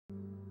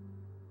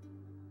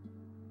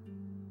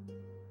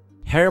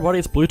Hey everybody,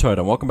 it's BlueToad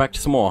and welcome back to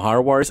some more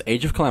Hyrule Warriors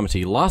Age of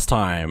Calamity. Last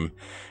time,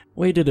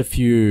 we did a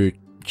few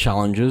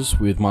challenges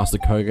with Master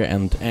Koga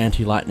and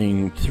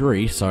Anti-Lightning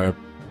 3, so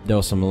there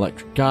were some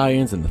Electric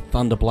Guardians and the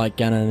Thunderblight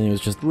Ganon, and it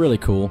was just really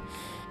cool.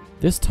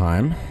 This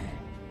time,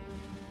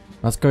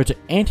 let's go to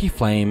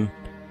Anti-Flame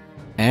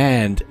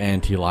and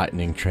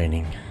Anti-Lightning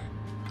training.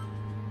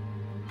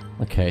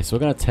 Okay, so we're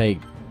going to take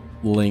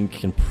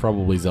Link and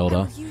probably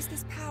Zelda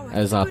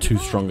as our two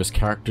strongest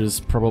characters,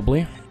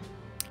 probably.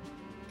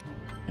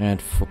 And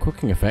for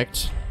cooking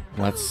effect,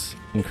 let's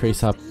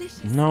increase up...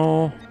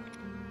 No,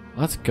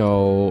 let's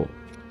go...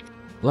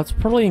 Let's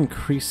probably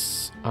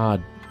increase our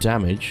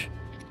damage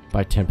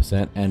by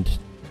 10% and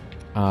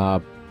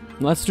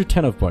let's do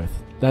 10 of both.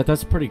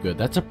 That's pretty good.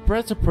 That's a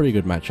pretty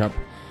good matchup.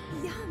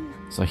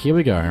 So here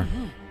we go.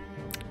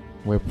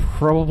 We're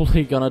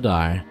probably gonna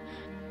die.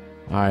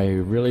 I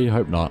really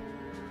hope not.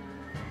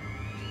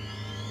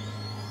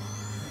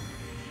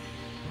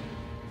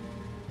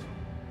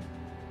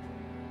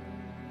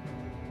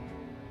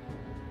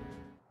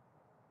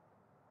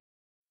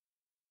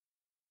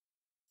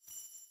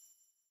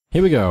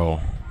 Here we go.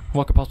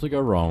 What could possibly go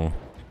wrong?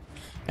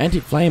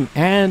 Anti-Flame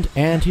and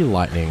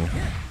Anti-Lightning.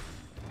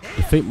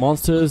 Defeat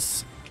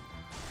monsters.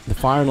 The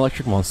fire and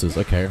electric monsters.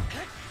 Okay.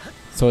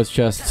 So it's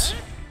just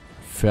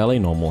fairly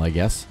normal, I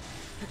guess.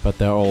 But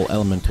they're all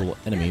elemental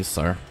enemies,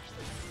 so you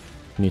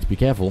need to be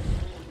careful.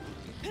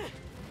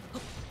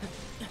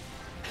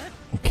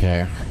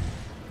 Okay.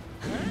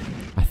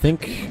 I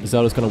think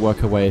Zelda's going to work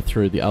her way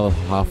through the other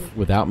half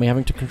without me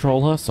having to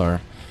control her, so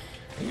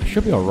I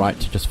should be alright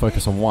to just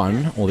focus on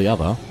one or the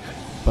other.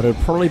 But it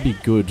would probably be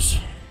good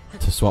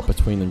to swap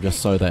between them just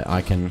so that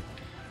I can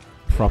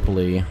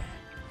properly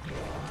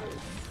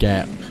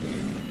get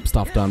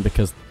stuff done,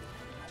 because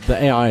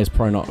the AI is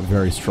probably not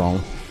very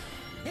strong.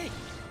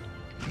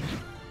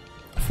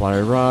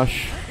 Flurry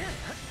Rush.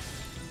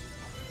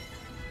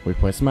 Weak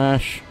Point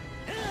Smash.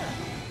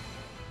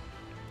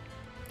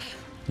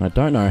 And I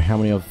don't know how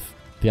many of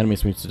the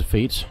enemies we need to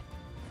defeat.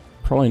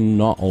 Probably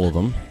not all of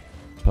them,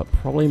 but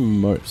probably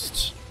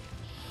most,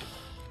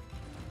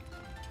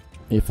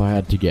 if I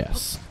had to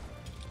guess.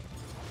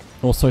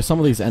 Also, some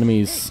of these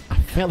enemies are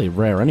fairly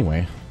rare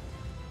anyway.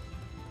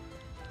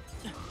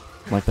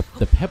 Like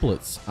the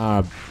Pebblets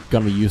are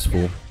going to be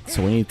useful,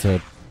 so we need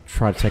to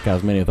try to take out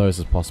as many of those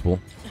as possible.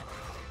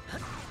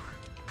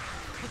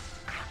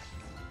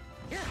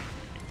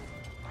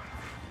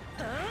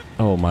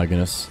 Oh my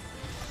goodness.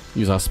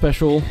 Use our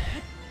special.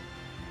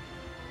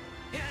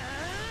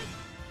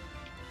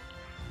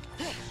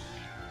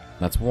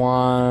 That's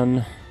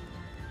 1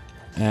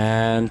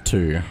 and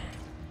 2.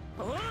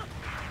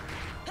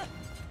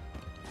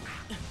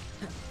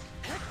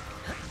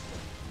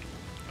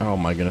 Oh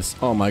my goodness,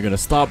 oh my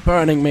goodness, stop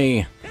burning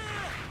me!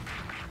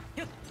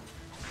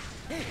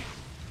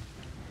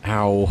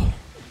 Ow.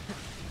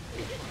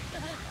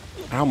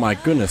 Oh my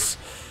goodness.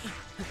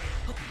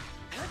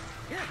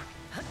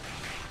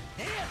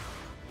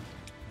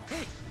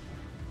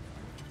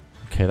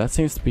 Okay, that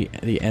seems to be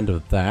the end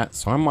of that,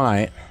 so I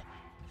might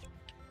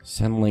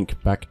send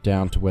Link back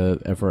down to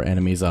wherever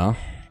enemies are.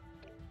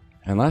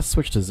 And let's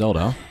switch to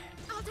Zelda.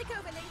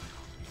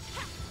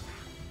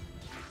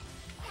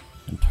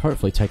 And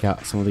hopefully take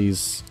out some of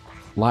these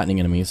lightning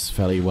enemies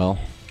fairly well.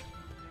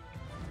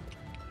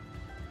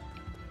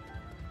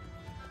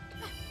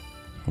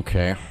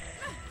 Okay.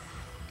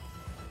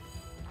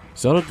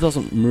 Zelda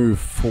doesn't move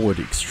forward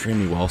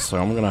extremely well, so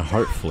I'm gonna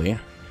hopefully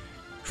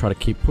try to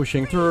keep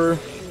pushing through.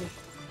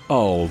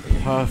 Oh,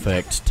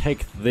 perfect.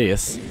 Take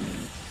this.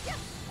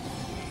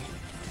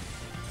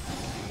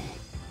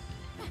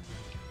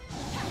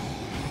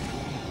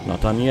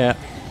 Not done yet.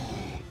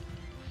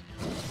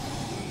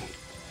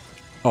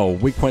 Oh,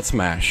 weak point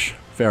smash.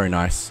 Very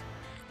nice.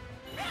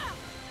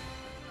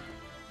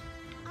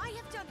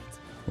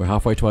 We're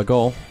halfway to our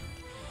goal,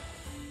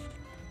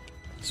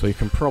 so you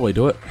can probably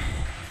do it.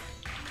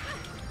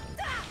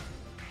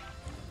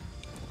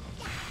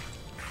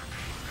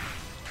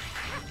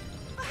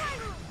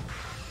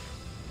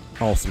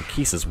 Oh, some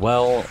keys as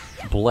well.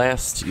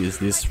 Blessed is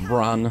this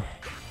run.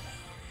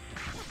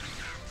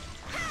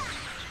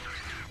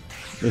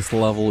 This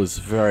level is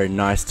very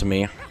nice to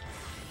me.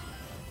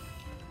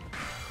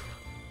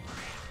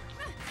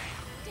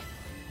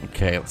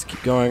 Okay, let's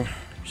keep going.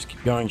 Just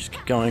keep going, just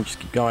keep going, just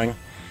keep going.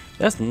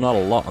 There's not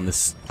a lot on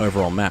this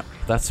overall map,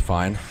 but that's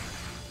fine.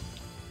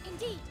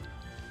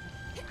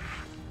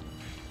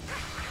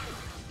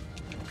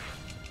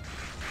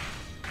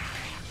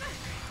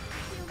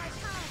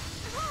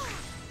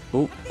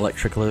 Oh,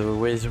 electric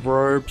whiz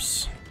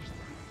robes.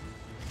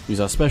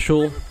 Use our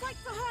special.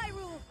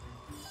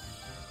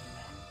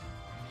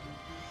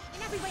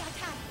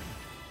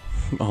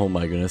 Oh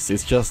my goodness,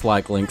 it's just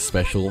like Link's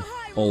special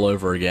all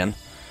over again.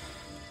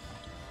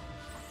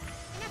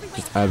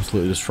 Just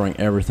absolutely destroying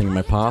everything in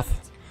my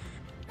path.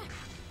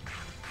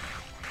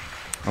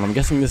 And I'm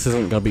guessing this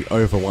isn't going to be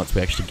over once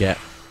we actually get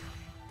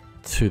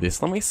to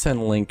this. Let me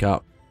send Link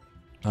up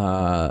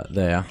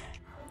there.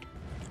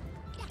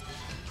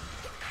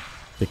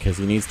 Because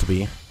he needs to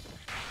be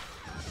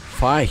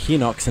Fire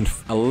Hinox and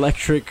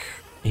Electric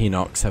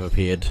Hinox have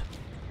appeared.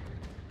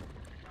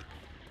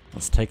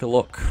 Let's take a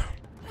look.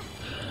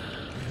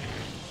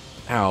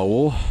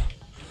 Ow.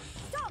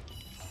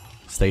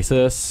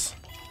 Stasis.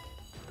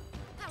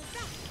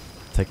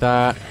 Take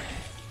that.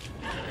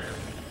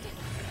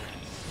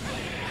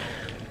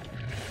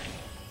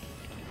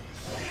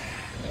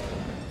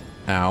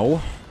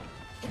 Ow.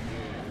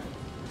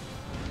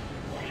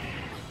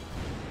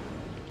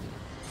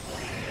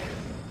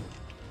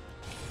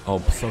 Oh,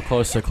 so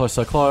close, so close,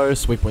 so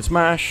close. Weak point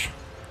smash.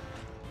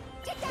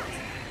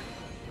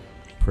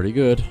 Pretty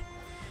good.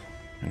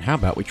 And how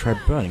about we try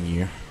burning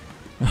you?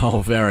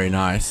 Oh, very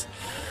nice.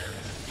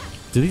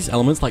 Do these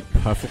elements like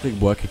perfectly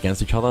work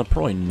against each other?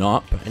 Probably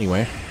not, but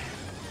anyway.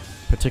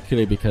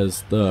 Particularly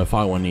because the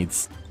fire one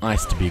needs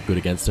ice to be good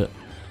against it.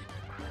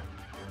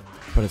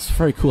 But it's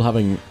very cool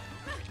having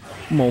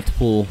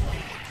multiple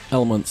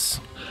elements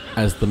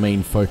as the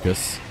main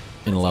focus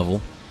in a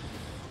level.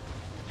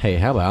 Hey,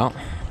 how about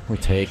we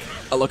take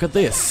a look at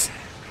this?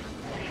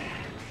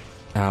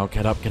 Ow,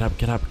 get up, get up,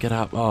 get up, get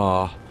up.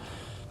 Oh.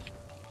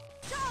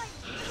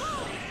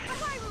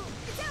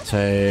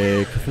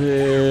 Take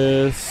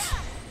this.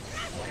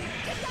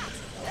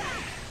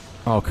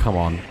 Oh, come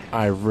on.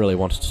 I really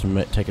wanted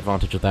to take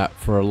advantage of that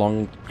for a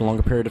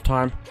longer period of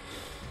time.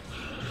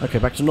 Okay,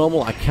 back to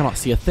normal. I cannot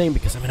see a thing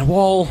because I'm in a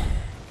wall.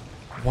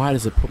 Why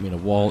does it put me in a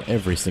wall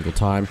every single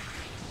time?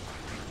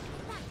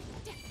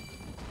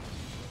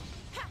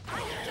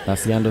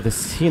 That's the end of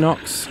this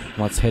Hinox.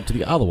 Let's head to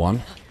the other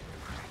one.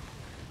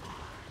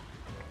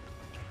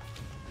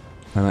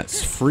 And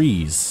let's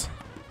freeze.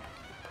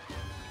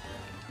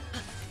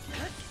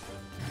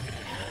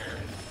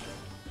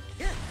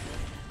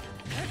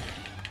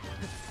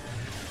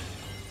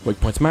 Weak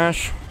point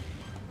smash.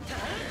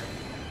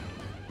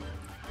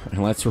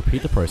 And let's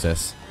repeat the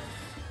process.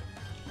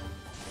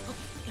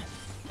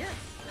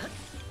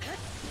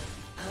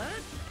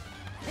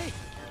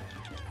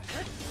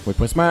 Weak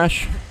point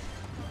smash.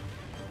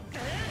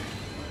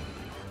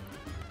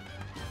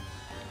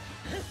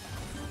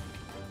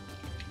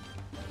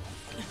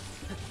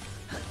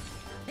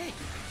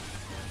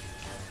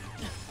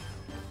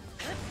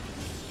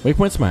 Weak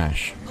point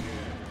smash.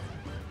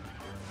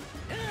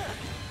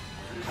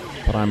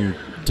 But I'm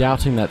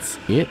doubting that's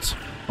it.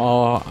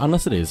 Oh,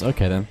 unless it is.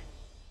 Okay then.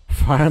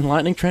 Fire and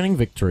lightning training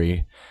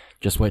victory.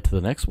 Just wait to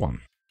the next one.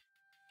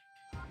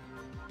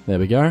 There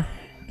we go.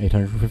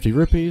 850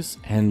 rupees,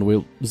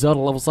 and Zelda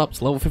levels up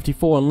to level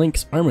 54 and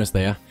Link's almost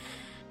there.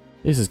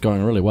 This is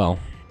going really well.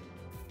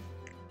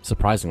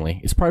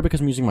 Surprisingly. It's probably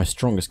because I'm using my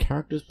strongest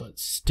characters, but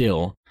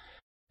still.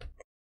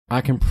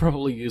 I can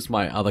probably use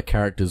my other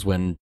characters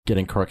when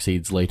getting Korok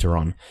Seeds later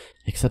on.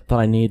 Except that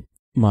I need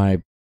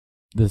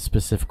the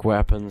specific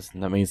weapons,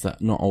 and that means that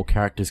not all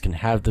characters can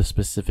have the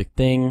specific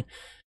thing.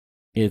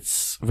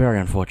 It's very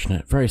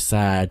unfortunate, very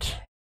sad.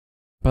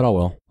 But oh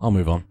well, I'll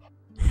move on.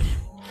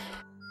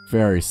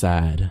 Very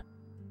sad.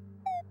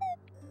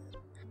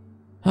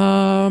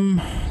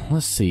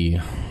 Let's see.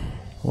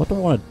 What do I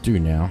want to do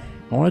now?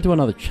 I want to do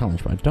another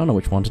challenge, but I don't know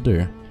which one to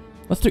do.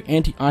 Let's do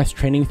Anti-Ice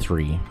Training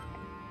 3.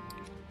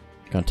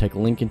 Gonna take a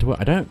Link into it.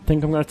 I don't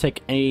think I'm gonna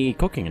take any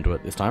cooking into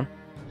it this time.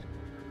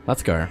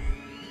 Let's go.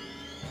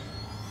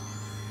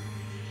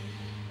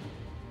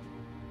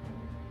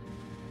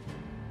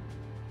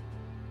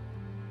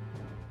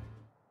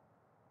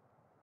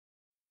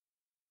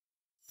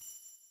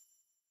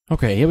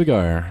 Okay, here we go.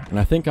 And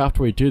I think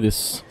after we do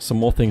this, some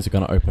more things are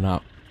going to open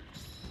up.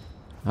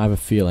 I have a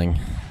feeling.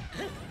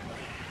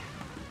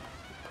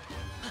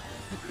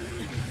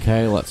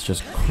 Okay, let's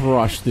just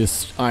crush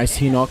this Ice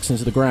Hinox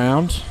into the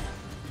ground.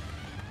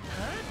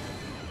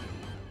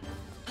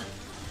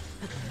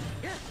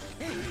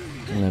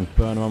 And then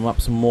burn them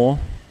up some more.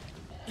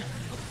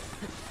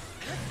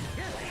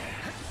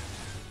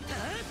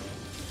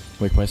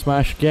 Weak point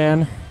smash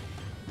again.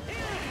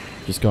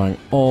 Just going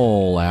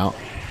all out.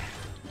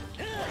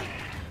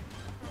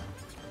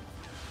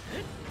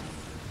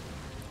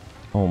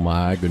 Oh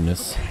my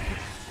goodness.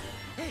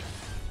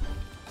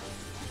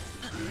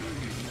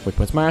 Weak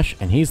point smash,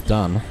 and he's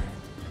done.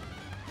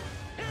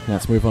 Now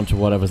let's move on to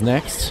whatever's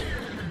next.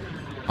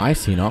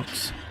 Ice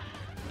Hinox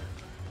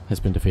has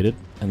been defeated.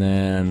 And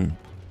then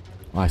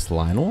Ice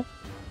Lionel?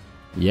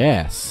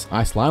 Yes,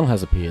 Ice Lionel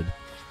has appeared.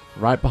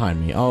 Right behind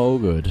me. Oh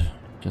good.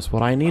 Just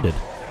what I needed.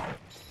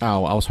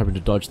 Ow, I was hoping to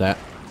dodge that.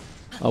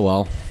 Oh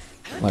well.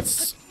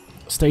 Let's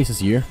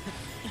stasis you.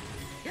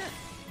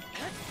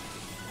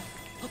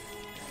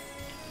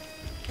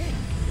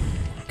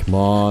 Come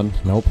on.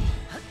 Nope.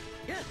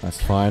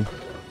 That's fine.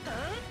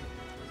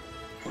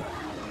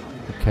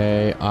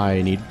 Okay,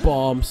 I need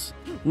bombs.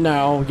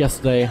 Now,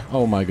 yesterday.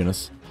 Oh my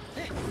goodness.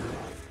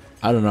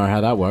 I don't know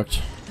how that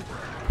worked.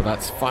 But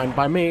that's fine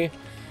by me.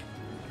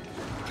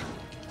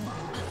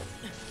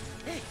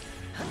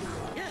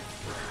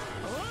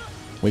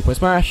 Weak point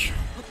smash.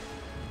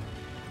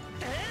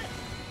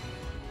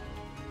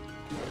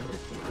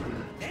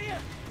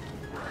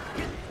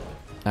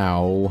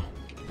 Ow.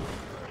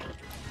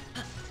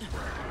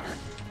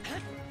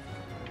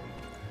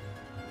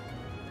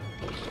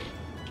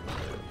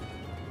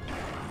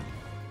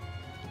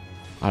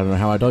 I don't know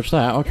how I dodged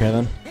that. Okay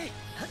then.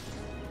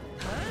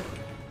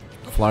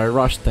 Flurry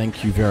Rush,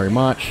 thank you very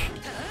much.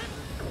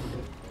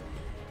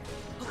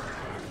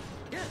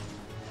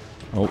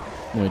 Oh,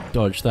 we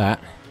dodged that.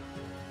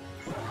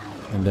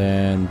 And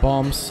then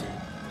bombs.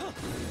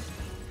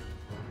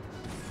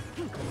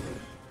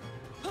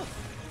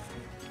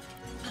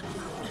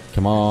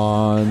 Come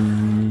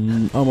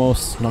on.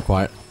 Almost, not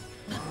quite.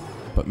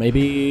 But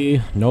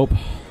maybe. Nope.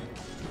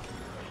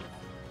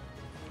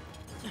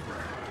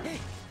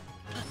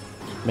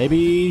 Maybe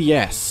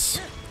yes.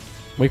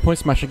 Weak point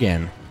smash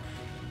again.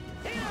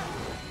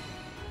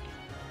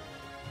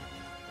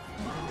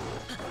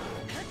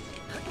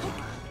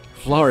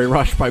 Flurry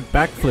Rush by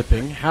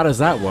backflipping. How does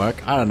that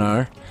work? I don't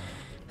know.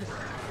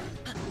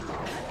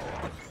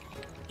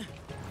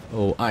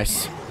 Oh,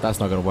 ice. That's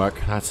not gonna work.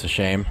 That's a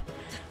shame.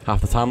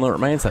 Half the time limit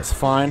remains. That's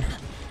fine.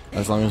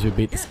 As long as we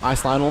beat this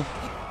ice Lionel.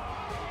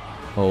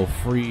 Oh,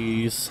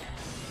 freeze.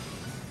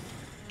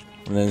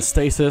 And then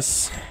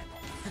stasis.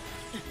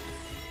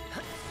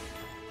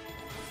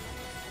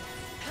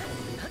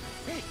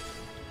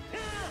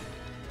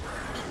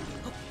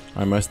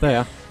 Almost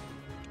there.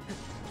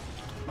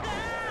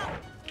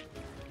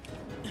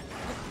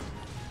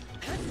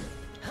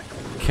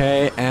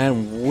 Okay,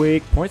 and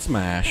weak point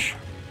smash.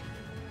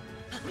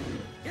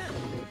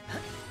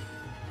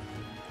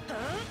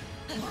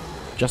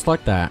 Just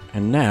like that.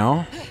 And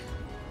now,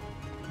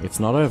 it's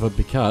not over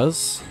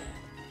because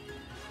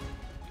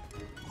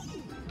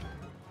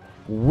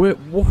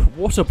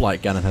Water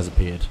Blight Ganon has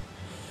appeared.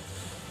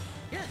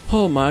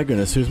 Oh my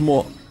goodness, there's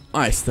more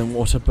ice than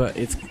water, but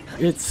it's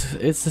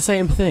the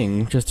same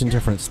thing, just in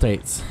different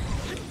states.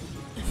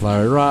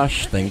 Flurry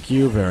Rush, thank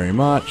you very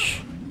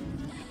much.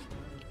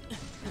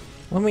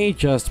 Let me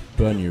just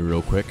burn you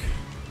real quick.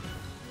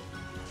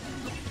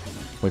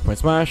 Weak point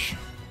smash.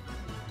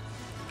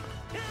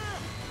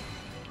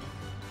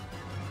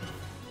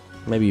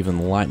 Maybe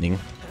even lightning.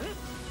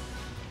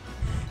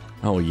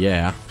 Oh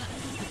yeah.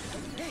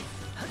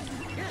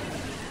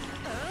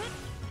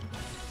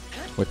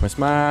 Weak point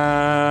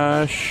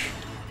smash.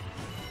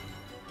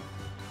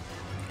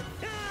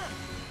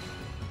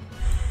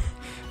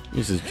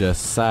 This is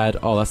just sad.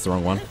 Oh, that's the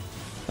wrong one.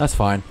 That's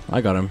fine.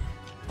 I got him.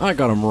 I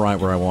got him right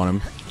where I want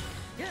him.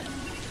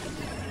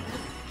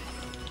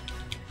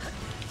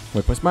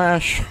 Weak point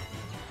smash.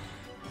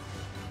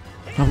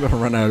 I'm gonna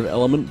run out of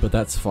element, but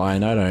that's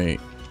fine. I don't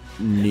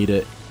need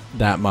it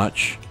that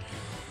much.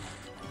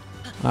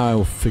 I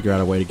will figure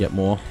out a way to get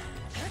more.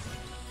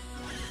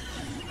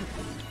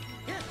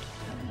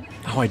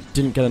 Oh, I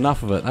didn't get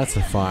enough of it. That's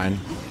a fine.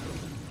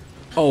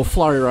 Oh,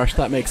 Flurry Rush.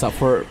 That makes up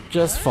for it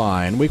just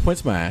fine. Weak point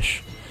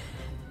smash.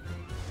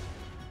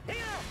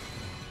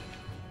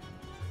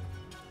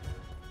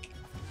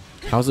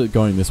 How's it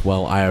going this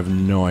well? I have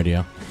no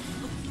idea.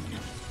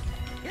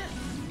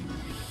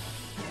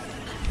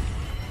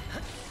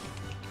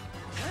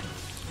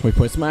 Weak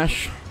point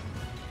smash.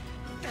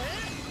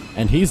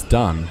 And he's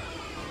done.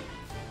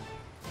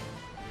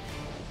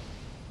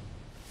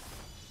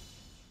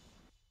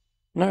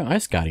 No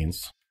Ice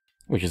Guardians,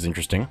 which is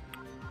interesting.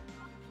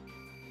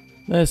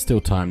 There's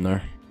still time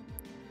though.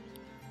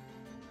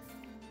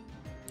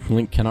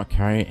 Link cannot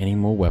carry any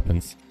more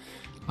weapons.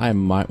 I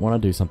might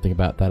want to do something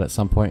about that at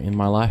some point in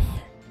my life.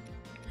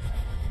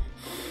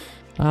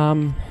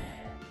 Oh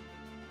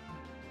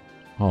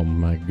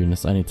my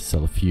goodness, I need to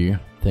sell a few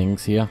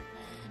things here.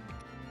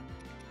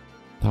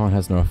 That one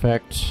has no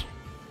effect.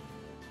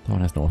 That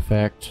one has no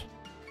effect.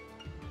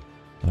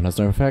 That one has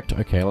no effect.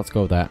 Okay, let's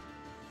go with that.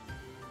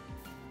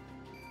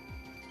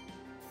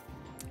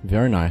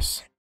 Very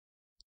nice.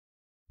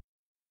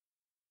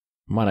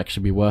 Might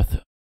actually be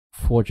worth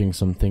forging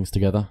some things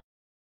together.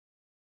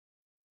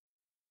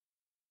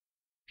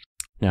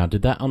 Now,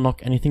 did that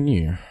unlock anything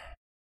new?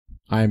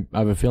 I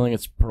have a feeling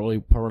it's probably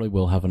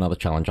will have another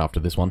challenge after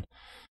this one.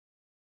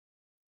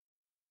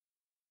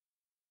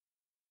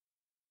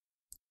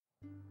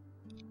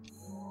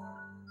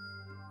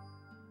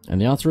 And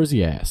the answer is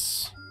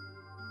yes.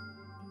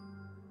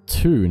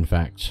 2, in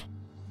fact.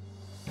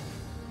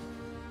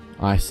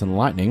 Ice and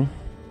lightning.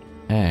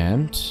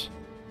 And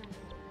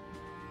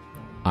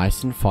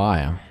ice and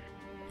fire.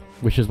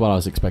 Which is what I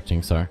was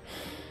expecting, so.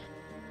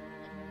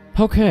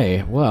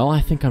 Okay, well, I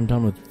think I'm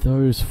done with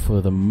those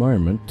for the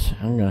moment.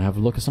 I'm gonna have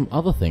a look at some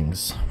other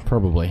things,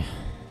 probably.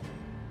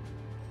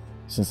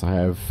 Since I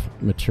have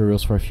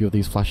materials for a few of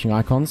these flashing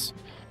icons.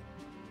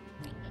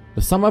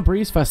 The Summer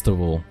Breeze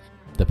Festival.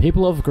 The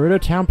people of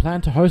Gerudo Town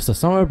plan to host a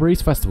Summer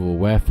Breeze Festival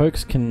where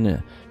folks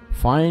can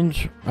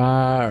find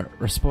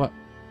respite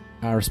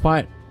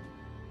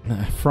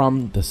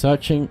from the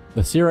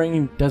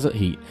searing desert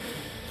heat.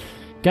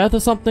 Gather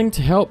something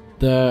to help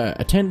the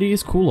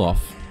attendees cool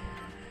off.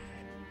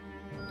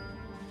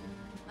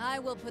 I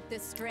will put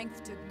this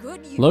strength to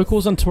good use.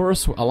 Locals and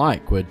tourists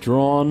alike were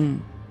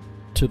drawn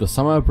to the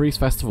Summer Breeze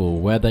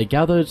Festival where they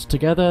gathered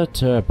together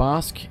to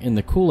bask in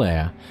the cool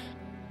air.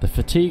 The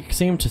fatigue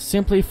seemed to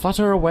simply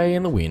flutter away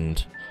in the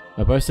wind.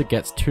 Urbosa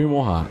gets 2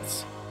 more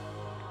hearts.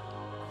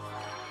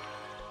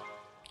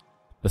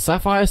 The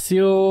Sapphire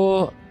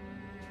Seal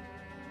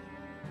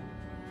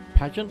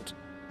pageant.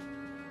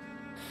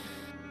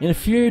 In a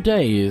few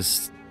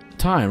days'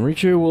 time,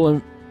 Richu will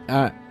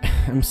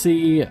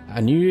MC a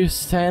new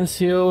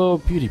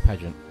Sandseal beauty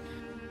pageant.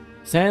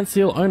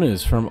 Sandseal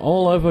owners from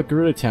all over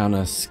Gerudo Town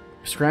are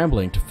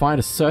scrambling to find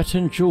a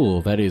certain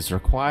jewel that is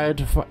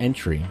required for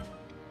entry.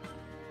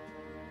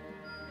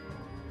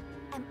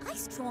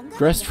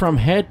 Dressed from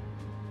head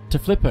to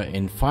flipper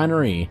in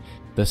finery,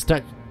 the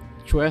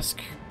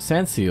statuesque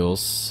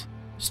Sandseals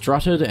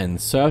strutted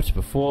and served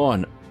before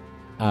an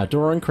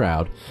adoring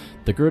crowd.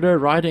 The Gerudo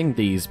riding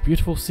these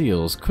beautiful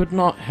seals could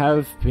not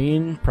have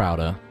been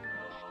prouder.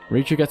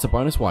 Richu gets a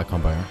bonus Y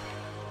combo.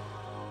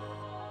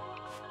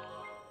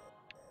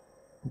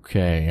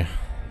 Okay.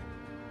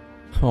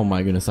 Oh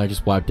my goodness, I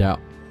just wiped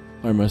out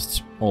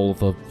almost all of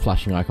the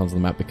flashing icons on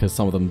the map because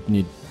some of them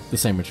need the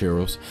same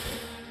materials.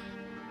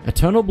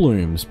 Eternal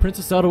Blooms.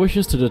 Princess Zelda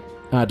wishes to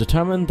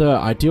determine the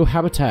ideal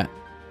habitat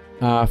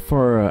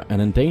for an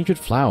endangered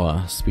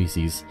flower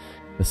species.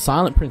 The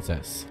Silent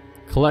Princess.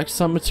 Collect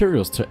some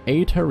materials to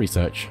aid her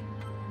research.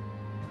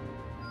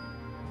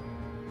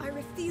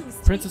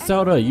 Princess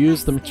Zelda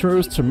used the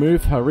materials to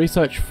move her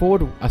research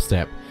forward a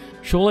step.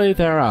 Surely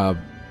there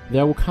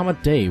will come a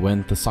day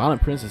when the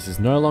Silent Princess is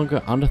no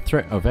longer under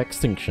threat of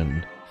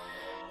extinction.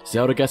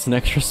 Zelda gets an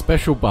extra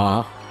special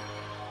bar.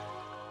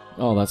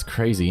 Oh, that's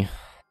crazy.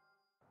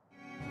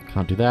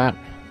 Can't do that.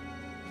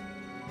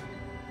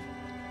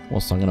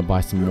 Also, I'm gonna buy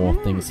some more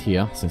things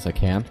here since I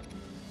can.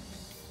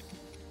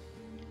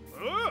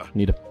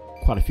 Need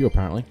quite a few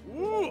apparently.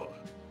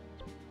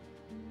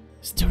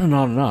 Still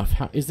not enough.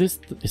 How is this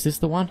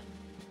the one?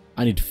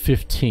 I need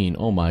 15.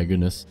 Oh my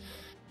goodness.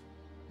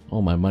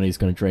 All my money's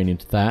gonna drain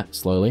into that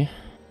slowly.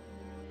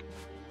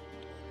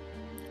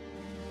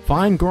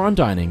 Fine Goron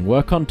dining.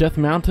 Work on Death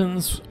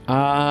Mountain's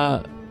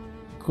Gorko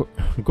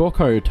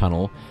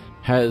tunnel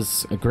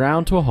has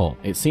ground to a halt.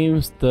 It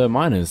seems the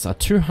miners are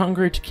too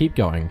hungry to keep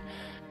going.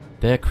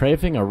 They're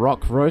craving a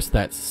rock roast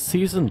that's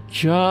seasoned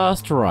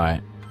just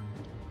right.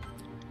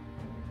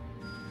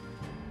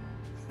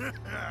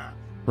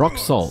 Rock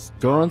salt,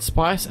 Goron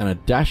spice, and a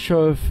dash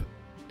of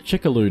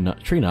Chickaloo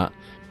tree nut.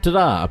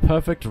 Ta-da! A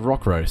perfect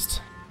rock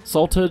roast.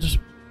 Sated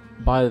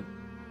by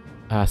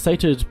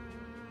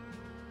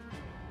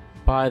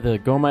the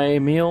gourmet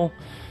meal,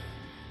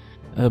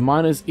 the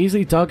miners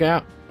easily dug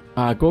out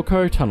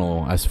Gorko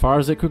tunnel as far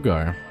as it could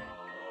go.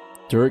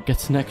 Durek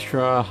gets an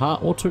extra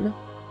heart or two.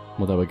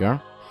 Well, there we go.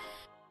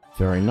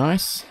 Very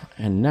nice.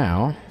 And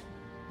now,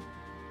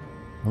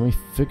 let me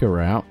figure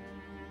out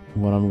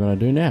what I'm going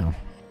to do now.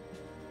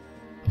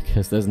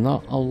 Because there's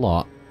not a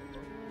lot.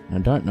 I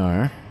don't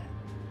know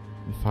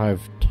if I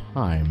have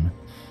time.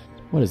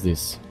 What is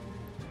this?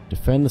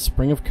 Defend the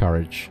Spring of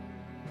Courage.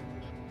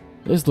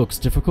 This looks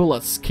difficult.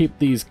 Let's keep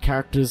these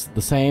characters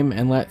the same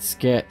and let's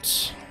do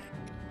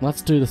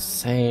the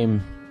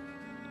same.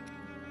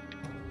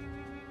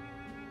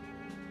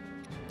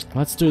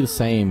 Let's do the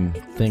same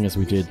thing as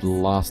we did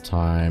last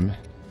time.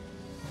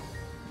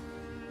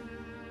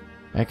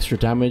 Extra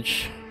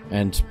damage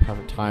and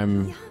perfect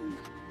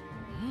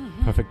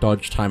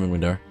dodge timing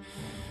window.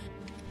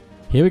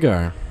 Here we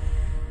go.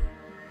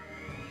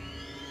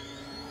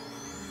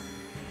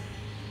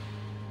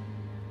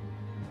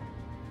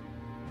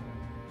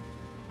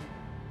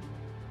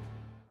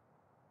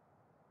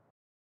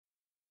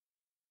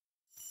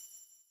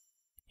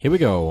 Here we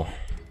go.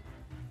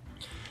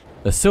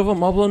 The Silver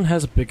Moblin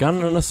has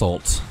begun an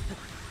assault.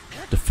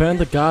 Defend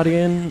the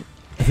Guardian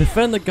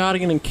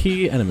and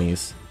key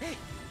enemies.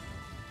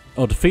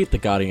 Oh, defeat the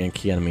Guardian and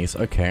key enemies.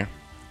 Okay.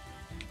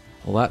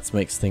 Well, that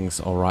makes things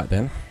alright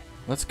then.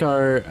 Let's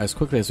go as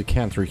quickly as we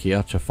can through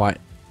here to fight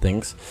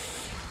things.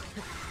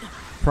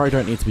 Probably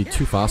don't need to be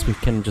too fast. We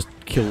can just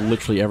kill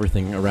literally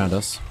everything around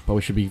us. But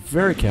we should be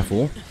very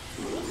careful.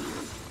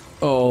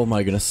 Oh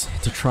my goodness.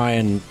 To try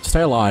and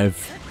stay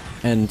alive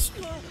and...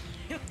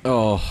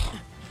 Oh...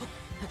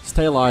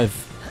 Stay alive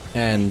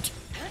and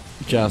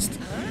just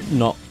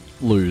not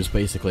lose,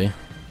 basically.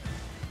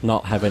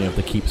 Not have any of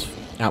the keeps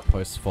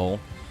outposts fall.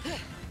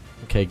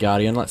 Okay,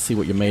 Guardian, let's see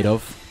what you're made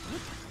of.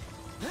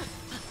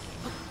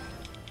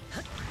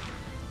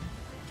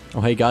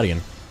 Oh, hey,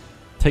 Guardian.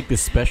 Take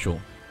this special.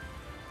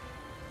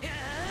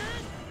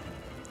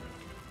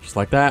 Just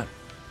like that.